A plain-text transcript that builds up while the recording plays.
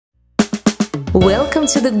Welcome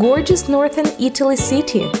to the gorgeous northern Italy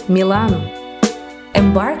city, Milan.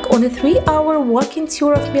 Embark on a 3-hour walking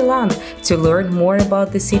tour of Milan to learn more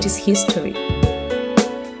about the city's history.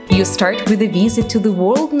 You start with a visit to the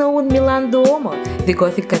world-known Milan Duomo, the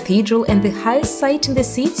Gothic cathedral and the highest site in the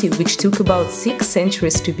city, which took about 6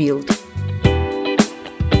 centuries to build.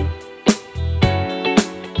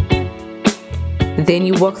 Then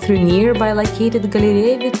you walk through nearby located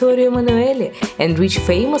Galleria Vittorio, Emanuele and reach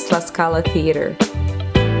famous La Scala theater.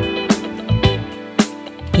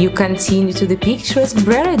 You continue to the picturesque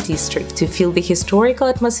Brera district to feel the historical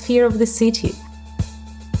atmosphere of the city.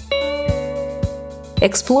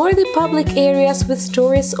 Explore the public areas with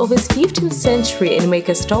stories of the 15th century and make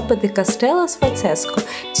a stop at the Castello Sforzesco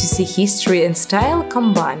to see history and style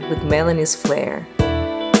combined with Milanese flair.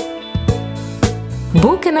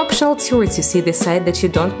 Book an optional tour to see the site that you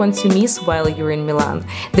don't want to miss while you're in Milan,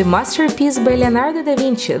 the masterpiece by Leonardo da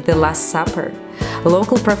Vinci, The Last Supper. A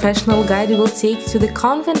local professional guide will take you to the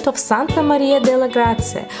convent of Santa Maria della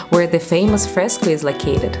Grazia, where the famous fresco is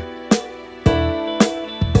located.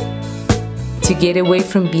 To get away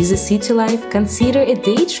from busy city life, consider a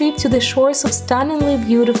day trip to the shores of stunningly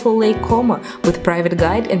beautiful Lake Como with private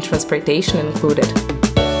guide and transportation included.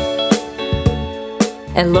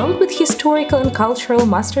 Along with historical and cultural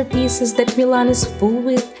masterpieces that Milan is full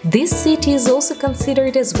with, this city is also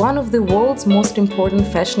considered as one of the world's most important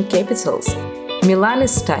fashion capitals. Milan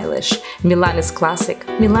is stylish, Milan is classic,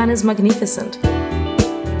 Milan is magnificent.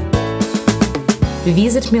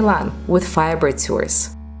 Visit Milan with Firebird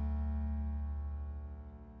Tours.